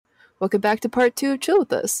Welcome back to part 2 of Chill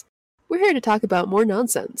With Us. We're here to talk about more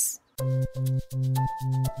nonsense.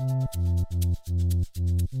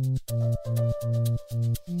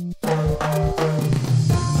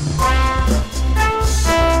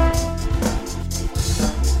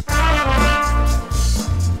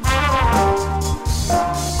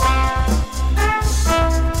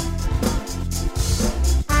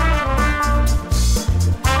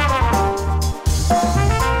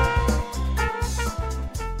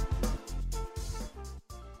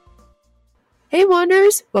 Hey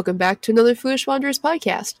Wanderers! Welcome back to another Foolish Wanderers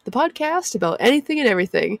podcast, the podcast about anything and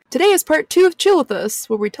everything. Today is part 2 of Chill With Us,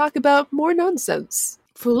 where we talk about more nonsense.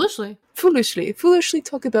 Foolishly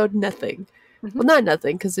talk about nothing. Mm-hmm. Well, not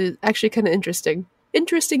nothing, because it's actually kind of interesting.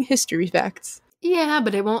 Interesting history facts. Yeah,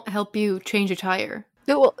 but it won't help you change a tire.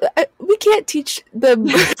 No, well, we can't teach them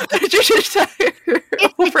to change a tire.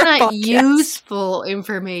 It's not useful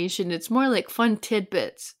information. It's more like fun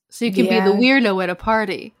tidbits, so you can be the weirdo at a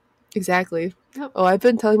party. Exactly. Yep. Oh, I've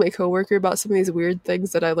been telling my coworker about some of these weird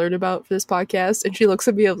things that I learned about for this podcast, and she looks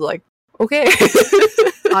at me and like, okay.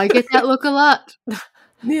 I get that look a lot.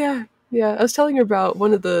 Yeah. I was telling her about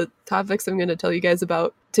one of the topics I'm going to tell you guys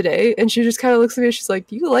about today, and she just kind of looks at me and she's like,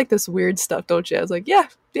 you like this weird stuff, don't you? I was like, yeah,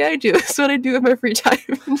 I do. That's what I do in my free time.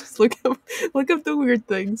 Just look up the weird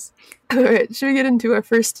things. All right, should we get into our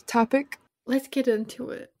first topic? Let's get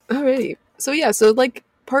into it. Alrighty. So like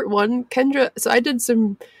part 1, Kendra, so I did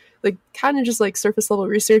some kind of just like surface level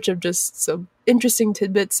research of just some interesting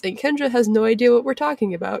tidbits, and Kendra has no idea what we're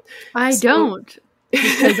talking about. I don't,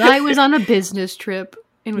 because I was on a business trip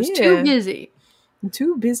and was too busy.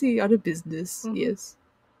 Too busy on a business, yes.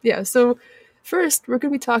 Yeah, so first we're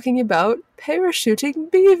going to be talking about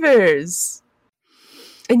parachuting beavers.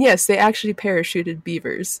 And yes, they actually parachuted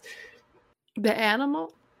beavers. The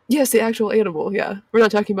animal? Yes, the actual animal, yeah. We're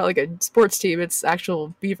not talking about like a sports team, it's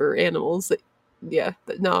actual beaver animals that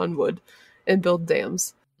gnaw on wood and build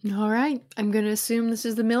dams. All right. I'm going to assume this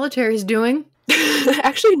is the military's doing.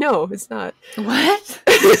 Actually, no, it's not. What?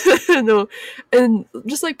 No. And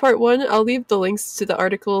just like part 1, I'll leave the links to the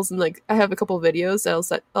articles, and I have a couple of videos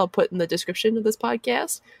that I'll put in the description of this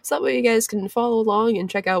podcast, so that way you guys can follow along and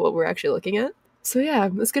check out what we're actually looking at. So yeah,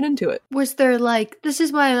 let's get into it. Was there this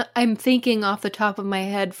is why I'm thinking off the top of my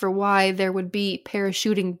head for why there would be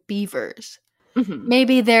parachuting beavers. Mm-hmm.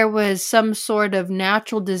 Maybe there was some sort of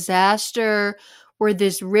natural disaster where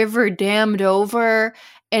this river dammed over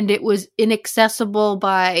and it was inaccessible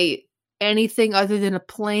by anything other than a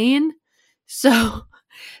plane. So,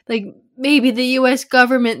 maybe the U.S.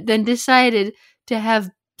 government then decided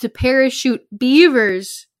to parachute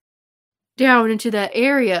beavers down into that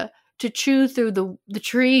area to chew through the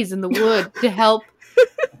trees and the wood to help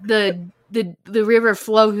the river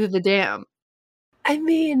flow through the dam. I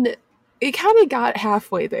mean, it kind of got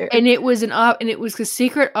halfway there, and it was a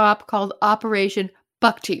secret op called Operation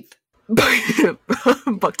Buckteeth. Buckteeth.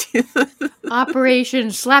 Operation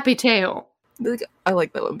Slappy Tail. I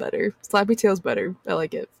like that one better. Slappy Tail's better. I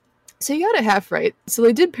like it. So you got it half right. So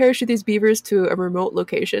they did parachute these beavers to a remote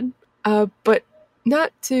location, but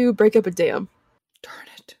not to break up a dam. Darn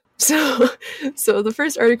it. So the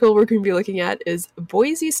first article we're going to be looking at is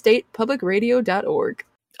BoiseStatePublicRadio.org.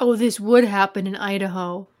 Oh, this would happen in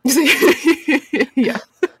Idaho. Yeah.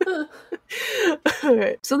 All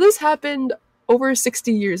right. So this happened over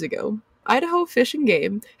 60 years ago. Idaho Fish and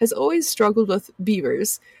Game has always struggled with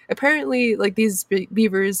beavers. Apparently, these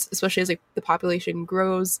beavers, especially as the population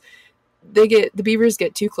grows, the beavers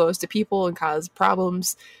get too close to people and cause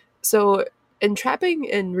problems. So,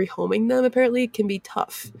 entrapping and rehoming them apparently can be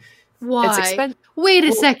tough. Why? Wait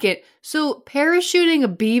a second. So, parachuting a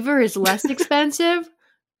beaver is less expensive?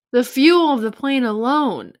 The fuel of the plane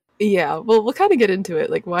alone. Yeah, well, we'll kind of get into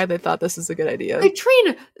it, why they thought this is a good idea.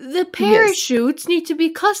 Trina, the parachutes need to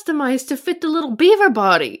be customized to fit the little beaver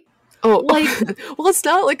body. Oh, well, it's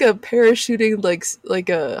not like a parachuting, like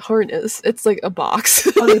a harness. It's like a box.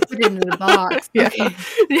 Oh, they put it in the box. Yeah. Okay.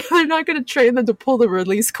 Yeah, they're not going to train them to pull the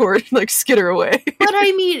release cord and, skitter away. But,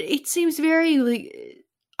 I mean, it seems very,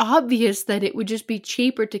 obvious that it would just be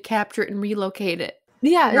cheaper to capture it and relocate it.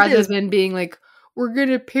 Yeah, rather than being we're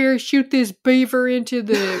gonna parachute this beaver into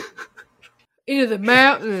the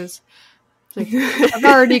mountains. I've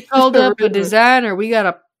already called up a designer. We got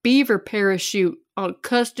a beaver parachute on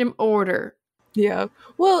custom order. Yeah.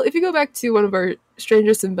 Well, if you go back to one of our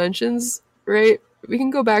strangest inventions, right? We can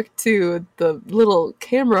go back to the little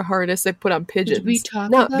camera harness they put on pigeons. Did we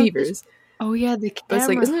talk not about beavers. This? Oh yeah, the camera. But it's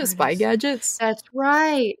isn't harness. it Spy Gadgets? That's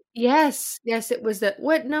right. Yes, it was that.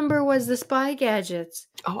 What number was the Spy Gadgets?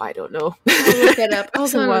 Oh, I don't know. I'll look it up.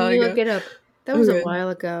 Hold on, let me look it up. That was a while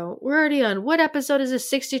ago. We're already on, what episode is this,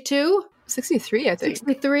 62? 63, I think.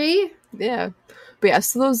 63? Yeah. But yeah,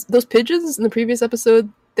 so those pigeons in the previous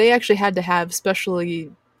episode, they actually had to have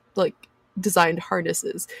specially, like, designed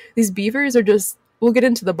harnesses. These beavers are just, we'll get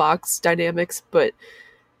into the box dynamics, but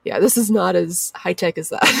yeah, this is not as high-tech as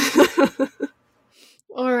that.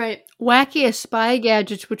 All right. Wackiest Spy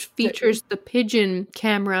Gadgets, which features the pigeon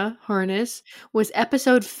camera harness, was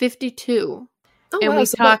episode 52. Oh, and wow, we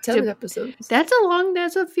talked about 10 episodes. That's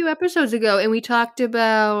a few episodes ago, and we talked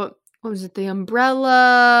about, what was it, the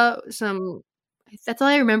umbrella, that's all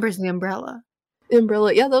I remember is the umbrella. The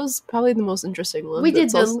umbrella, yeah, that was probably the most interesting one. We did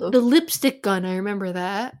the lipstick gun, I remember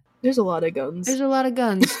that. There's a lot of guns.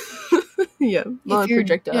 Yeah, a lot of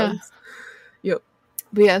projectiles. Yeah. Yep.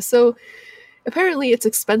 But yeah, so apparently it's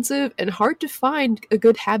expensive and hard to find a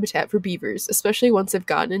good habitat for beavers, especially once they've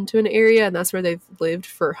gotten into an area and that's where they've lived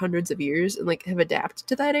for hundreds of years and like have adapted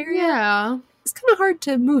to that area. Yeah. It's kind of hard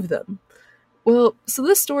to move them. Well, so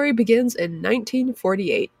this story begins in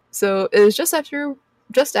 1948. So it was just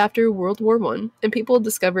after World War I, and people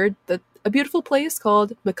discovered that a beautiful place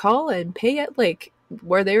called McCall and Payette Lake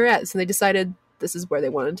where they were at. So they decided this is where they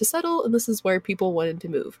wanted to settle and this is where people wanted to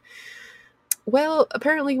move. Well,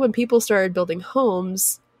 apparently when people started building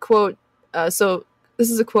homes, quote, so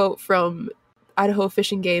this is a quote from Idaho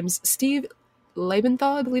Fish and Game's Steve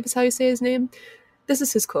Liebenthal, I believe is how you say his name. This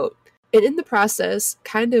is his quote. And in the process,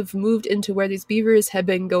 kind of moved into where these beavers had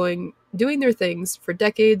been doing their things for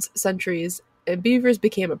decades, centuries, and beavers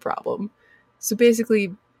became a problem. So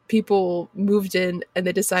basically, people moved in and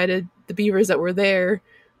they decided the beavers that were there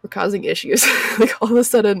were causing issues. Like all of a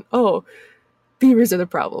sudden, oh, beavers are the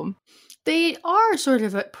problem. They are sort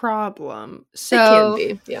of a problem. So they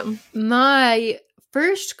can be, yeah. My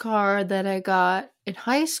first car that I got in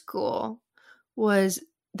high school was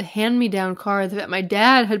the hand-me-down car that my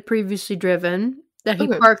dad had previously driven, that he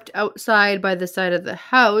parked outside by the side of the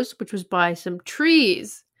house, which was by some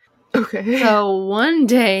trees. Okay. So one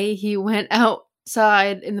day he went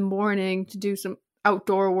outside in the morning to do some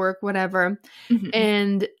outdoor work, whatever,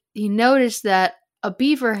 and he noticed that a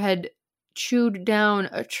beaver had chewed down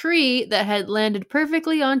a tree that had landed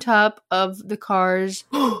perfectly on top of the car's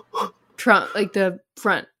trunk, like the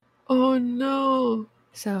front. Oh no.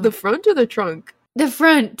 So the front or the trunk? The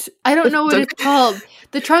front. I don't know what it's called.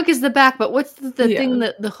 The trunk is the back, but what's the thing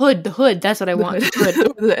that the hood, that's what I want.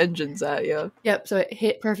 The hood. The engine's at, yeah. Yep, so it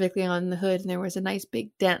hit perfectly on the hood and there was a nice big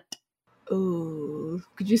dent. Oh,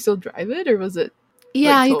 could you still drive it or was it?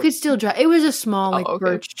 Yeah, you could still drive. It was a small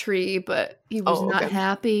birch tree, but he was not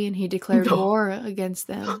happy and he declared war against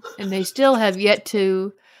them. And they still have yet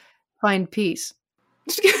to find peace.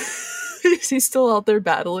 Is he still out there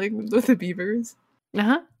battling with the beavers?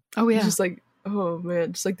 Uh-huh. Oh, yeah. Just like, oh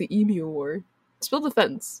man, just like the Emu War. Just build a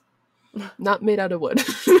fence. Not made out of wood.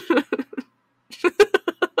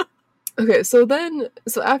 Okay, so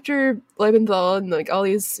after Liebenthal and like all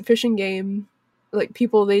these Fish and Game like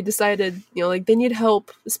people, they decided, like they need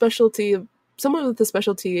help, someone with a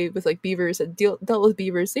specialty with like beavers that dealt with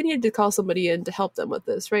beavers. They needed to call somebody in to help them with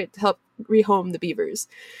this, right? To help rehome the beavers.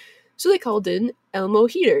 So they called in Elmo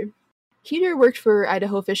Heater. Heater worked for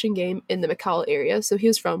Idaho Fish and Game in the McCall area, so he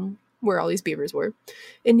was from where all these beavers were,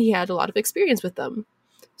 and he had a lot of experience with them.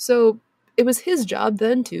 So it was his job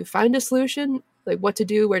then to find a solution, like what to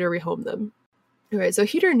do, where to rehome them. Alright, so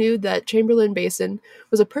Heater knew that Chamberlain Basin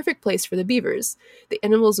was a perfect place for the beavers. The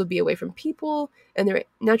animals would be away from people, and their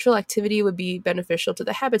natural activity would be beneficial to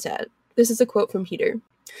the habitat. This is a quote from Heater.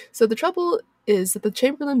 So the trouble is that the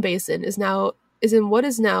Chamberlain Basin is in what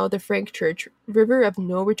is now the Frank Church River of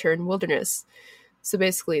No Return Wilderness. So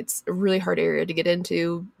basically, it's a really hard area to get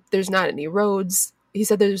into. There's not any roads. He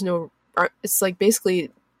said it's like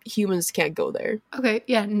basically humans can't go there. Okay,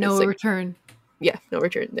 yeah, no return. Yeah, no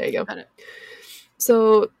return. There you go. Got it.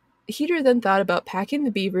 So Heater then thought about packing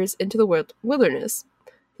the beavers into the wilderness.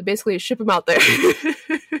 So basically ship them out there.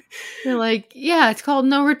 They're like, yeah, it's called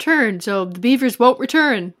no return, so the beavers won't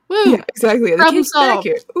return. Woo! Yeah, exactly. Problem solved.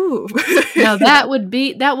 Ooh. Now that will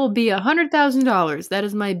be $100,000. That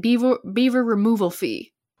is my beaver removal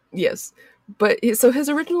fee. Yes. But so his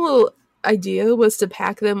original idea was to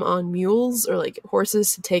pack them on mules or like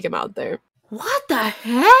horses to take them out there. What the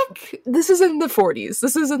heck? This is in the 40s.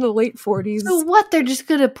 This is in the late 40s. So what? They're just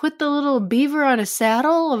gonna put the little beaver on a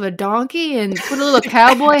saddle of a donkey and put a little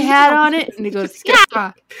cowboy hat on it, and he goes,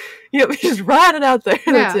 yeah. Yep, just ride it out there.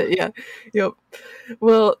 Yeah. That's it. Yeah. Yep.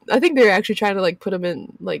 Well, I think they're actually trying to like put them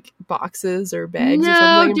in like boxes or bags or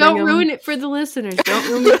something. No, don't ruin it for the listeners. Don't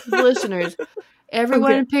ruin it for the listeners.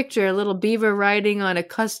 Everyone picture a little beaver riding on a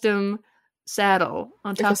custom saddle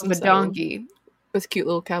on top of a donkey. With cute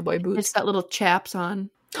little cowboy boots. It's got little chaps on.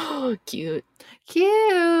 Oh, cute.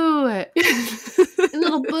 Cute!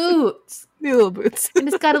 Little boots. The little boots. And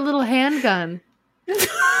it's got a little handgun.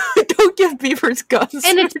 Don't give beavers guns.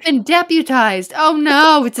 And it's been deputized. Oh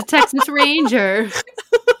no, it's a Texas Ranger.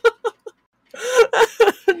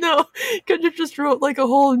 No, Kendra just wrote like a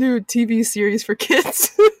whole new TV series for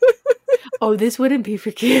kids. Oh, this wouldn't be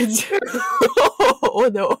for kids. Oh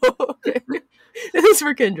no. Okay. It's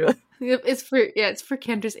for Kendra. It's for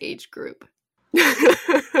Kendra's age group.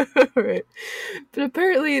 Right. But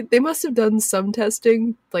apparently they must have done some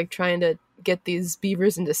testing, like trying to get these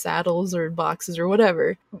beavers into saddles or boxes or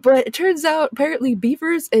whatever. But it turns out apparently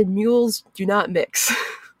beavers and mules do not mix.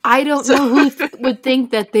 I don't know who would think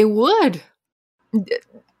that they would.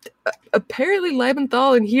 Apparently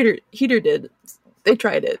Liebenthal and Heater did. They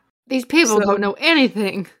tried it. These people don't know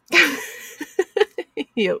anything.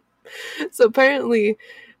 Yep. So apparently,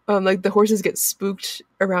 like the horses get spooked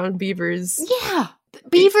around beavers. Yeah,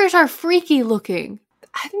 beavers are freaky looking.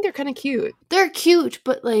 I think they're kind of cute. They're cute,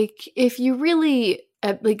 but like if you really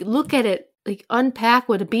like look at it, like unpack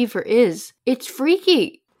what a beaver is, it's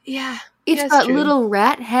freaky. Yeah. It's got little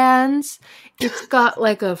rat hands. It's got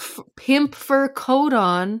like a pimp fur coat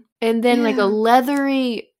on, and then like a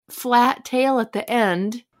leathery flat tail at the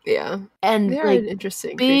end. Yeah. And they are like an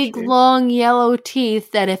interesting big, creature. long yellow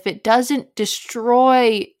teeth that if it doesn't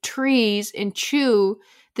destroy trees and chew,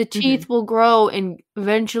 the teeth will grow and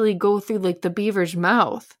eventually go through like the beaver's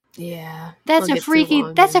mouth. Yeah. That's a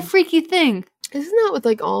freaky thing. Isn't that with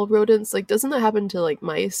like all rodents? Like, doesn't that happen to like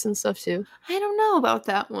mice and stuff too? I don't know about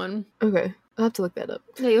that one. Okay. I'll have to look that up.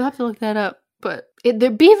 Yeah, you'll have to look that up. But the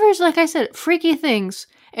beavers, like I said, freaky things.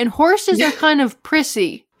 And horses are kind of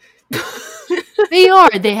prissy. They are.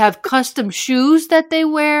 They have custom shoes that they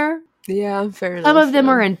wear. Yeah, fair enough. Some of them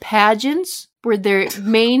are in pageants where their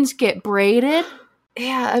manes get braided.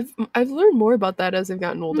 Yeah, I've learned more about that as I've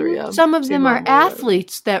gotten older. Mm-hmm. Yeah, some of them are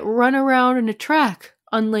athletes that run around in a track,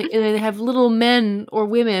 and they have little men or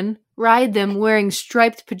women ride them wearing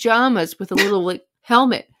striped pajamas with a little like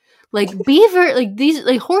helmet. Like beaver, like these,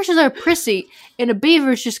 like horses are prissy, and a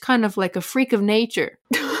beaver is just kind of like a freak of nature,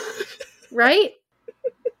 right?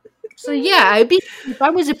 So yeah, if I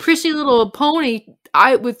was a prissy little pony,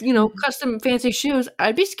 with custom fancy shoes,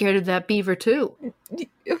 I'd be scared of that beaver too.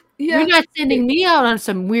 Yeah. You're not sending me out on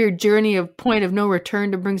some weird journey of point of no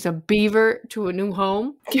return to bring some beaver to a new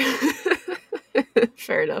home.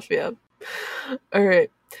 Fair enough, yeah. All right.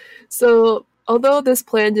 So, although this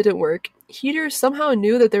plan didn't work, Heater somehow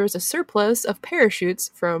knew that there was a surplus of parachutes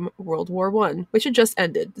from World War I, which had just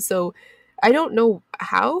ended. So, I don't know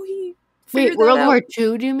how he figured that out. World War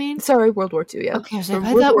II, do you mean? Sorry, World War II, yeah. Okay, I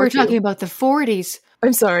thought we were talking about the 40s.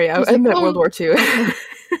 I'm sorry, I meant World War II.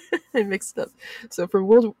 I mixed it up. So for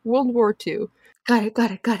World War II. Got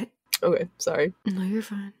it. Okay, sorry. No, you're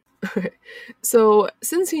fine. Okay. So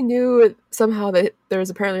since he knew somehow that there was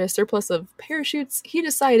apparently a surplus of parachutes, he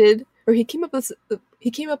came up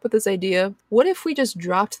with this idea. What if we just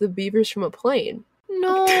dropped the beavers from a plane?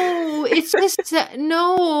 No, it's just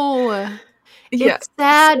no. Yeah, it's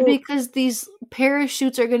sad because these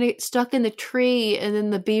parachutes are going to get stuck in the tree, and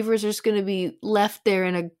then the beavers are just going to be left there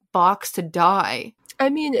in a box to die. I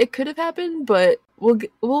mean, it could have happened, but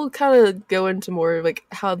we'll kind of go into more like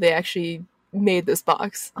how they actually made this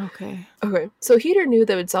box. Okay. So Heater knew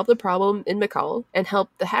that it would solve the problem in McCall and help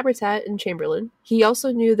the habitat in Chamberlain. He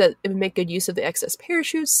also knew that it would make good use of the excess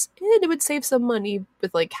parachutes, and it would save some money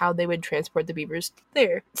with like how they would transport the beavers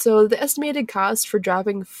there. So the estimated cost for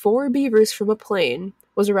dropping 4 beavers from a plane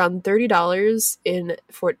was around $30 in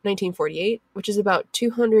 1948, which is about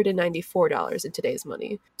 $294 in today's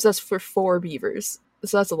money. So that's for 4 beavers.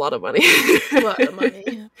 So that's a lot of money.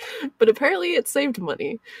 But apparently it saved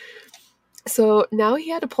money. So now he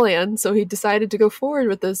had a plan, so he decided to go forward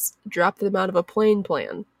with this drop them out of a plane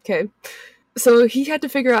plan. Okay. So he had to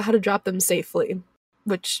figure out how to drop them safely.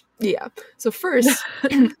 Which, yeah. So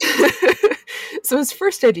his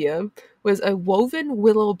first idea was a woven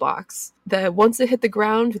willow box that once it hit the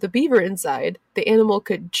ground with a beaver inside, the animal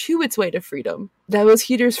could chew its way to freedom. That was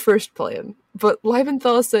Heater's first plan. But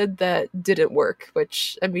Liebenthal said that didn't work,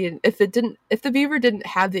 which, I mean, if the beaver didn't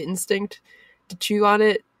have the instinct to chew on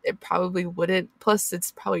it, it probably wouldn't. Plus,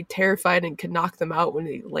 it's probably terrified and could knock them out when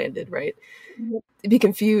he landed, right? Yep. It'd be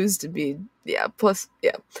confused.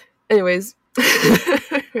 Anyways.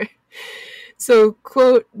 So,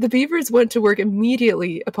 quote, the beavers went to work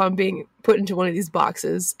immediately upon being put into one of these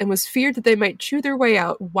boxes and was feared that they might chew their way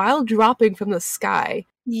out while dropping from the sky.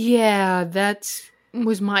 Yeah, that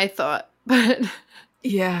was my thought. But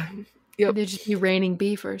yeah. Yep. They'd just be raining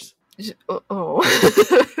beavers. Oh.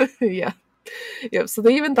 Yeah. Yep. So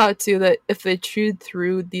they even thought too that if they chewed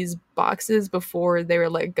through these boxes before they were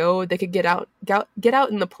let go, they could get out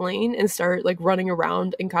in the plane and start like running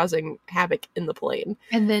around and causing havoc in the plane,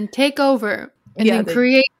 and then take over, and then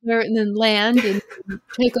create there, and then land and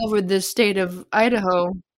take over the state of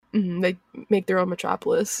Idaho. They make their own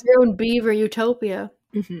metropolis, their own beaver utopia.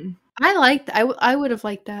 I liked. I would have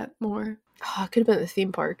liked that more. Oh, it could have been a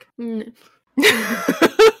theme park. No,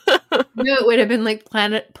 it would have been like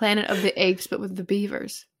Planet of the Apes, but with the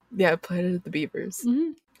beavers. Yeah, Planet of the Beavers.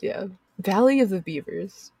 Yeah, Valley of the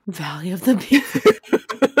Beavers. Valley of the Beavers.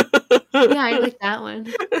 Yeah, I like that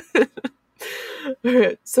one.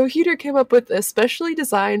 Alright, so Heater came up with a specially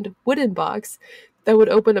designed wooden box that would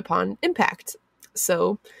open upon impact.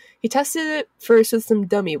 So he tested it first with some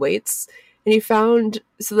dummy weights, and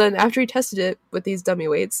then after he tested it with these dummy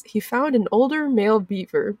weights, he found an older male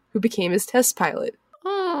beaver who became his test pilot.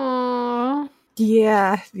 Aww.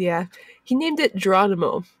 Yeah. He named it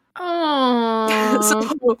Geronimo. Aww.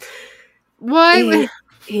 So, why?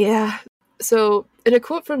 Yeah. So, in a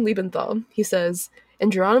quote from Liebenthal, he says,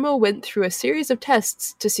 "And Geronimo went through a series of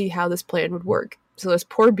tests to see how this plan would work. So this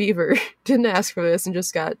poor beaver didn't ask for this and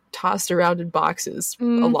just got tossed around in boxes a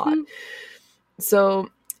lot." So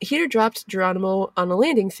Heater dropped Geronimo on a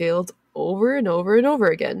landing field over and over and over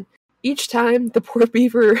again. Each time the poor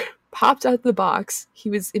beaver popped out of the box, he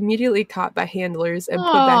was immediately caught by handlers and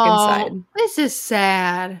put back inside. This is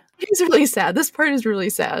sad. It's really sad. This part is really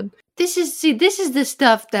sad. This is the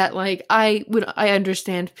stuff that like I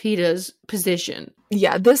understand PETA's position.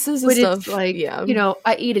 Yeah, this is the stuff. Like, you know,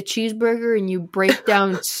 I eat a cheeseburger and you break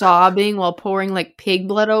down sobbing while pouring like pig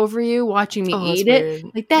blood over you, watching me eat it.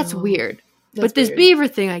 Weird. Like that's weird. But this beaver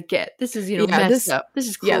thing, I get. This is messed up. This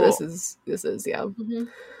is cool. Yeah, this is yeah.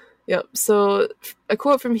 Yep. So a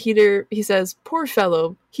quote from Heater, he says, "Poor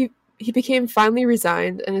fellow. He became finally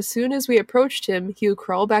resigned, and as soon as we approached him, he would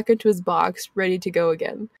crawl back into his box, ready to go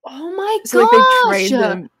again." Oh my god! So like they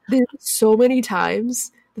trained him so many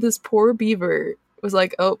times that this poor beaver was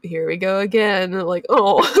like, "Oh, here we go again." And like,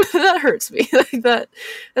 oh, that hurts me. Like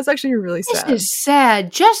that's actually really sad. This is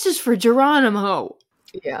sad. Justice for Geronimo.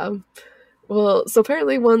 Yeah. Well, so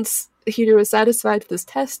apparently once Heater was satisfied with his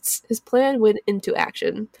tests, his plan went into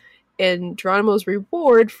action. And Geronimo's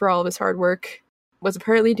reward for all of his hard work was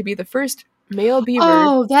apparently to be the first male beaver.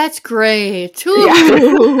 Oh, that's great.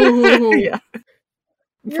 Yeah.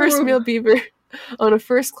 First male beaver on a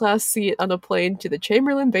first-class seat on a plane to the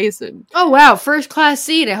Chamberlain Basin. Oh, wow. First-class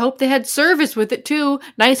seat. I hope they had service with it, too.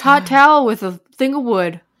 Nice hot towel with a thing of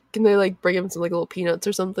wood. Can they, like, bring him some, like, little peanuts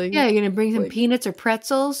or something? Yeah, you're going to bring some peanuts or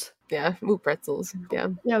pretzels? Yeah, pretzels. Yeah.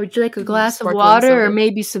 Yeah, would you like a glass of water soda? Or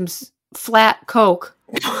maybe some flat Coke?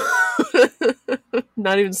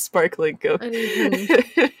 Not even sparkling Coke.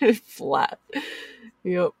 Flat.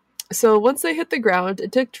 Yep. So once they hit the ground,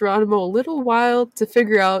 it took Geronimo a little while to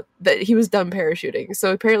figure out that he was done parachuting.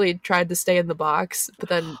 So apparently he tried to stay in the box, but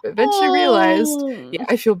then eventually realized, yeah,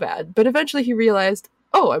 I feel bad. But eventually he realized,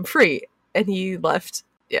 oh, I'm free. And he left.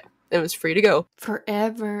 Yeah, and was free to go.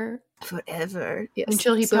 Forever. Yes.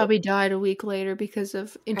 Until he probably died a week later because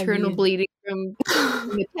of internal bleeding from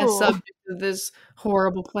the test subject of this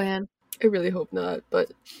horrible plan. I really hope not,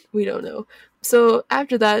 but we don't know. So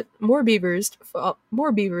after that, more beavers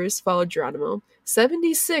followed Geronimo.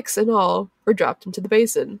 76 in all were dropped into the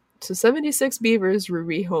basin. So 76 beavers were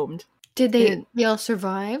rehomed. Did they all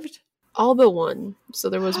survived? All but one. So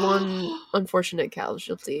there was one unfortunate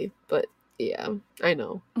casualty, but yeah, I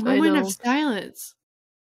know. Moment of silence.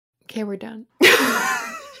 Okay, we're done. We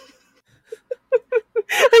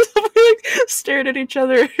stared at each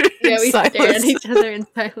other. Yeah, we stared at each other in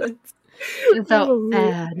silence. It felt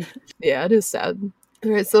sad. Yeah, it is sad.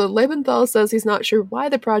 Alright, so Liebenthal says he's not sure why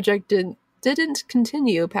the project didn't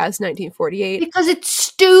continue past 1948. Because it's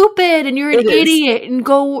stupid and you're an idiot and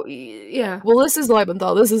go... Yeah. Well, this is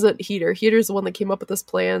Liebenthal. This isn't Heater. Heater's the one that came up with this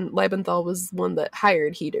plan. Liebenthal was the one that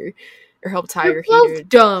hired Heater. Or helped hire Heater. Both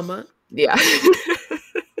dumb. Yeah.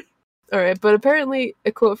 Alright, but apparently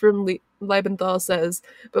a quote from Liebenthal says,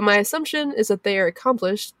 "But my assumption is that they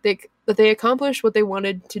accomplished what they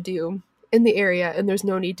wanted to do in the area, and there's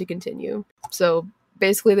no need to continue." So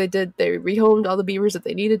basically they rehomed all the beavers that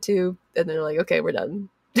they needed to, and they're like, okay, we're done.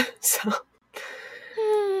 So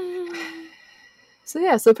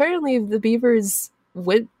yeah, so apparently the beavers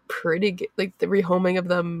went pretty good, like the rehoming of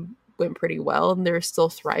them went pretty well, and they're still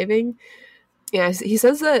thriving. Yeah, he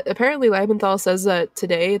says that, apparently Liebenthal says that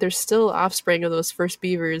today there's still offspring of those first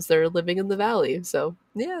beavers that are living in the valley. So,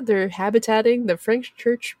 yeah, they're habitating the French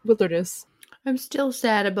Church wilderness. I'm still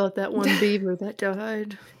sad about that one beaver that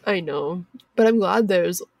died. I know. But I'm glad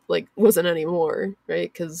there's like wasn't anymore,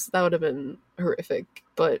 right? Because that would have been horrific.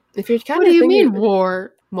 But if you're kind What of do you mean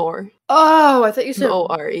war? More. Oh, I thought you said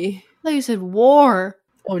M-O-R-E. I thought you said war.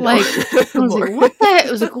 Oh no. Like I was like, what the heck?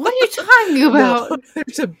 I was like, what are you talking about? No,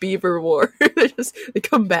 there's a beaver war. They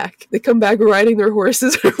come back. They come back riding their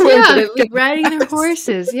horses. Yeah, like riding their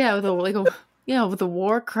horses. Yeah, with a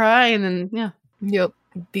war cry, and then Yep,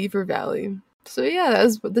 Beaver Valley. So yeah, that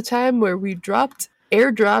was the time where we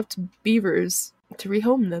airdropped beavers to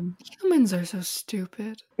rehome them. Humans are so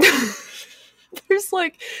stupid. There's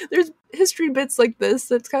history bits like this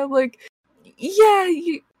that's kind of like,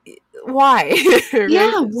 why? Right?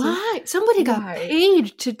 Yeah, why? Somebody got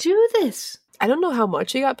paid to do this. I don't know how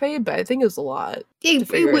much he got paid, but I think it was a lot.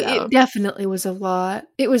 It definitely was a lot.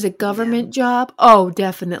 It was a government job. Oh,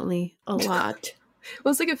 definitely a lot. It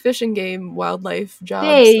was like a fishing game, wildlife job.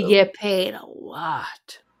 They get paid a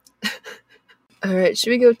lot. All right,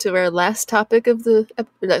 should we go to our last topic of the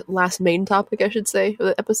last main topic, I should say, of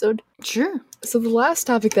the episode? Sure. So the last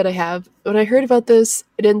topic that I have, when I heard about this,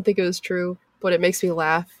 I didn't think it was true, but it makes me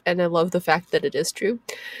laugh, and I love the fact that it is true.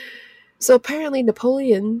 So apparently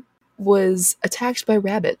Napoleon was attacked by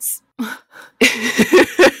rabbits. All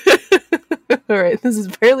right, this is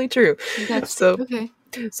barely true. Okay.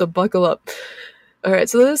 So buckle up. All right,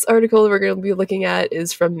 so this article we're going to be looking at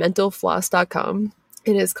is from mentalfloss.com.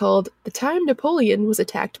 It is called "The Time Napoleon Was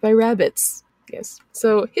Attacked by Rabbits." Yes.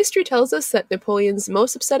 So history tells us that Napoleon's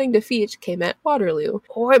most upsetting defeat came at Waterloo,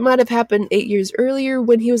 or it might have happened 8 years earlier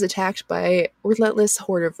when he was attacked by a relentless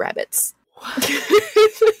horde of rabbits.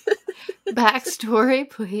 Backstory,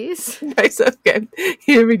 please. Nice, okay.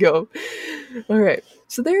 Here we go. All right.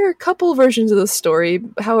 So there are a couple versions of the story.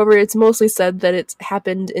 However, it's mostly said that it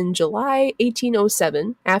happened in July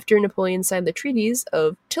 1807, after Napoleon signed the treaties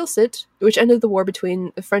of Tilsit, which ended the war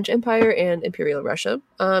between the French Empire and Imperial Russia.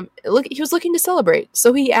 He was looking to celebrate,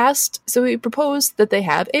 so he proposed that they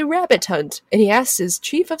have a rabbit hunt, and he asked his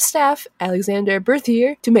chief of staff, Alexander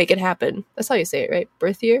Berthier, to make it happen. That's how you say it, right?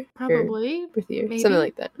 Berthier? Probably. Berthier. Maybe. Something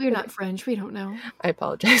like that. We're not French. We don't know. I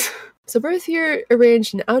apologize. So Berthier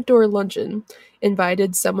arranged an outdoor luncheon,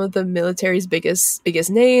 invited some of the military's biggest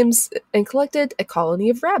names, and collected a colony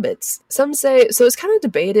of rabbits. Some say, so it's kind of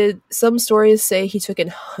debated, some stories say he took in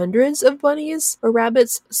hundreds of bunnies or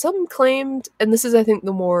rabbits. Some claimed, and this is I think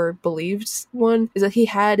the more believed one, is that he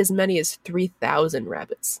had as many as 3,000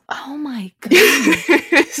 rabbits. Oh my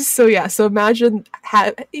goodness. So imagine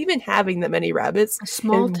even having that many rabbits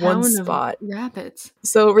in one spot. Rabbits.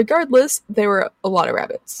 So regardless, there were a lot of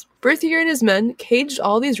rabbits. Berthier and his men caged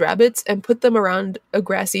all these rabbits and put them around a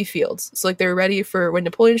grassy field. So like they were ready for when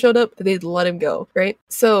Napoleon showed up, they'd let him go, right?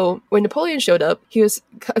 So when Napoleon showed up, he was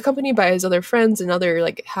accompanied by his other friends and other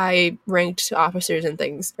like high-ranked officers and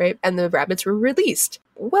things, right? And the rabbits were released.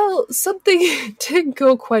 Well, something didn't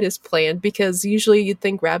go quite as planned, because usually you'd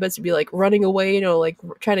think rabbits would be like running away, like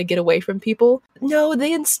trying to get away from people. No,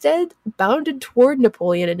 they instead bounded toward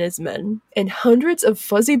Napoleon and his men, and hundreds of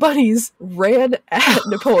fuzzy bunnies ran at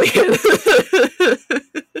Napoleon.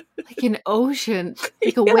 Like an ocean,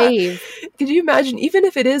 like a wave. Could you imagine, even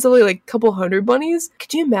if it is only like a couple hundred bunnies,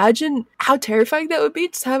 could you imagine how terrifying that would be,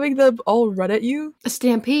 just having them all run at you? A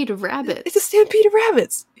stampede of rabbits. It's a stampede of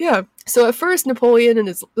rabbits. Yeah. So at first, Napoleon and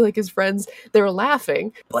his friends, they were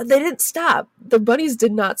laughing, but they didn't stop. The bunnies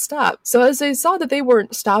did not stop. So as they saw that they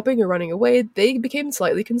weren't stopping or running away, they became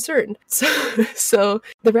slightly concerned. So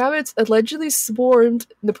the rabbits allegedly swarmed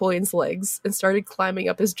Napoleon's legs and started climbing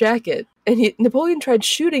up his jacket. And Napoleon tried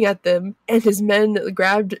shooting at them, and his men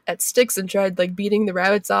grabbed at sticks and tried beating the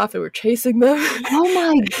rabbits off and were chasing them. Oh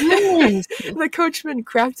my goodness! The coachman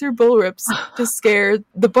cracked their bullwhips to scare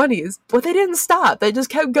the bunnies, but they didn't stop. They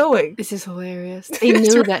just kept going. This is hilarious. They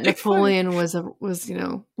knew that Napoleon was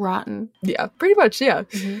rotten. Yeah, pretty much. Yeah.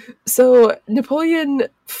 Mm-hmm. So Napoleon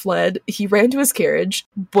fled. He ran to his carriage,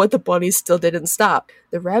 but the bunnies still didn't stop.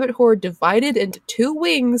 The rabbit horde divided into two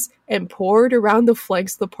wings and poured around the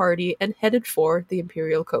flanks of the party and headed for the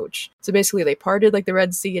imperial coach. So basically, they parted like the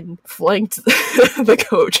Red Sea and flanked the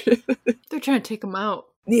coach. They're trying to take him out.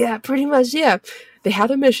 Yeah, pretty much. Yeah, they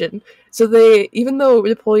had a mission. So even though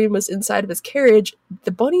Napoleon was inside of his carriage,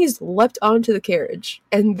 the bunnies leapt onto the carriage,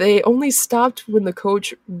 and they only stopped when the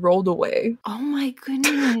coach rolled away. Oh my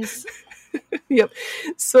goodness. Yep.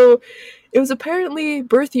 So it was apparently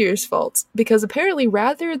Berthier's fault, because apparently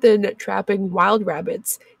rather than trapping wild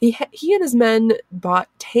rabbits, he and his men bought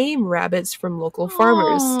tame rabbits from local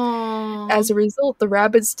farmers. Aww. as a result, the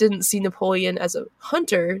rabbits didn't see Napoleon as a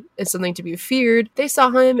hunter and something to be feared. They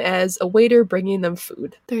saw him as a waiter bringing them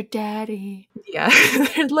food. Their daddy. Yeah.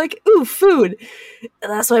 They're like, ooh, food.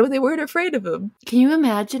 And that's why they weren't afraid of him. Can you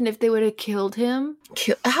imagine if they would have killed him?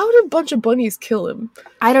 How did a bunch of bunnies kill him?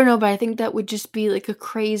 I don't know, but I think that would just be like a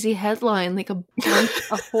crazy headline. Like a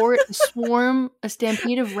horde, a swarm, a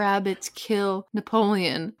stampede of rabbits kill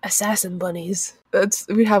Napoleon. Assassin bunnies.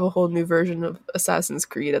 We'd have a whole new version of Assassin's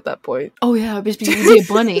Creed at that point. Oh yeah, it'd be a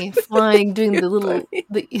bunny flying, doing the little...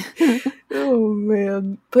 Oh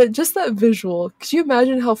man. But just that visual, could you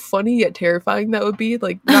imagine how funny yet terrifying that would be?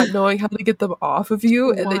 Like, not knowing how to get them off of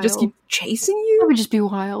you, and they just keep chasing you? That would just be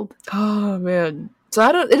wild. Oh man. So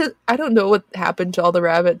I don't know what happened to all the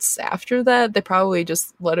rabbits after that. They probably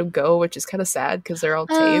just let them go, which is kind of sad because they're all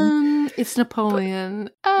tame. It's Napoleon.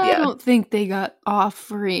 I don't think they got off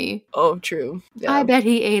free. Oh, true. Yeah. I bet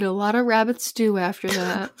he ate a lot of rabbit stew after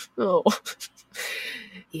that. Oh.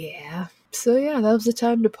 Yeah. So yeah, that was the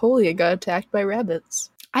time Napoleon got attacked by rabbits.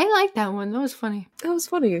 I like that one. That was funny. That was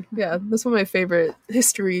funny. Yeah, that's one of my favorite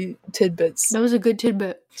history tidbits. That was a good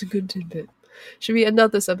tidbit. It's a good tidbit. Should we end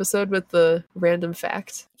out this episode with the random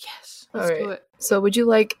fact? Yes. Let's do it. So would you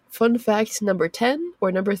like fun fact number 10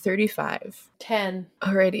 or number 35? 10.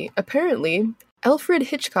 Alrighty. Apparently, Alfred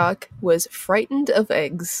Hitchcock was frightened of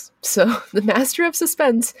eggs. So, the master of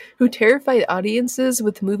suspense, who terrified audiences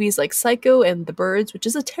with movies like Psycho and The Birds, which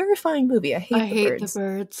is a terrifying movie. I hate The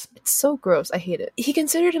Birds. It's so gross. I hate it. He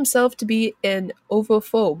considered himself to be an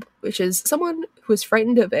ovophobe, which is someone who is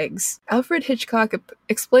frightened of eggs. Alfred Hitchcock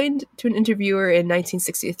explained to an interviewer in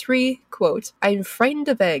 1963, quote, "I am frightened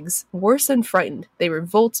of eggs. Worse than frightened. They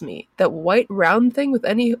revolt me. That white round thing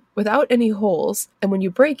without any holes, and when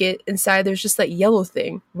you break it, inside there's just that yellow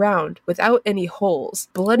thing, round, without any holes.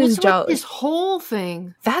 Blood is jolly." This whole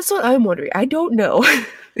thing. That's what I'm wondering. I don't know.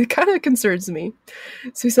 It kind of concerns me.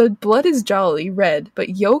 So he said, blood is jolly, red,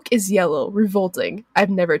 but yolk is yellow, revolting. I've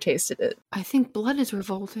never tasted it. I think blood is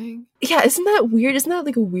revolting. Yeah, isn't that weird? Isn't that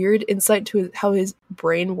like a weird insight to how his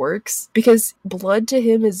brain works? Because blood to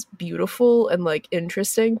him is beautiful and like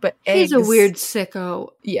interesting, but eggs... He's a weird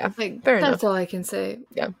sicko. Yeah, like, fair enough. That's all I can say.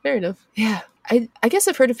 Yeah, fair enough. Yeah. I guess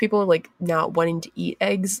I've heard of people like not wanting to eat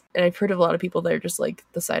eggs, and I've heard of a lot of people that are just like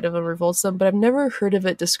the sight of them revolts them, but I've never heard of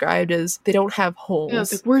it described as they don't have holes. Yeah,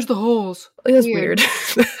 it's like, where's the holes? Like, that's weird.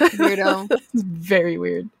 Weirdo. That's very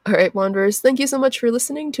weird. All right, Wanderers, thank you so much for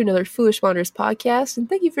listening to another Foolish Wanderers podcast, and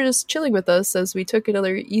thank you for just chilling with us as we took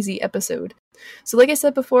another easy episode. So like I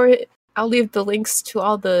said before, I'll leave the links to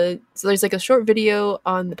all so there's like a short video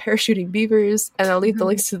on the parachuting beavers, and I'll leave the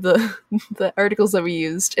links to the articles that we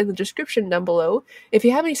used in the description down below. If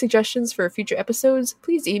you have any suggestions for future episodes,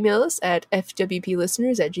 please email us at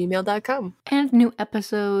fwplisteners@gmail.com. And new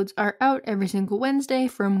episodes are out every single Wednesday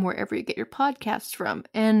from wherever you get your podcasts from.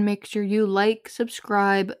 And make sure you like,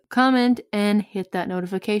 subscribe, comment, and hit that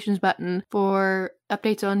notifications button for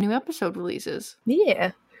updates on new episode releases.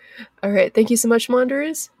 Yeah. All right, thank you so much,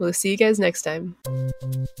 Wanderers. We'll see you guys next time.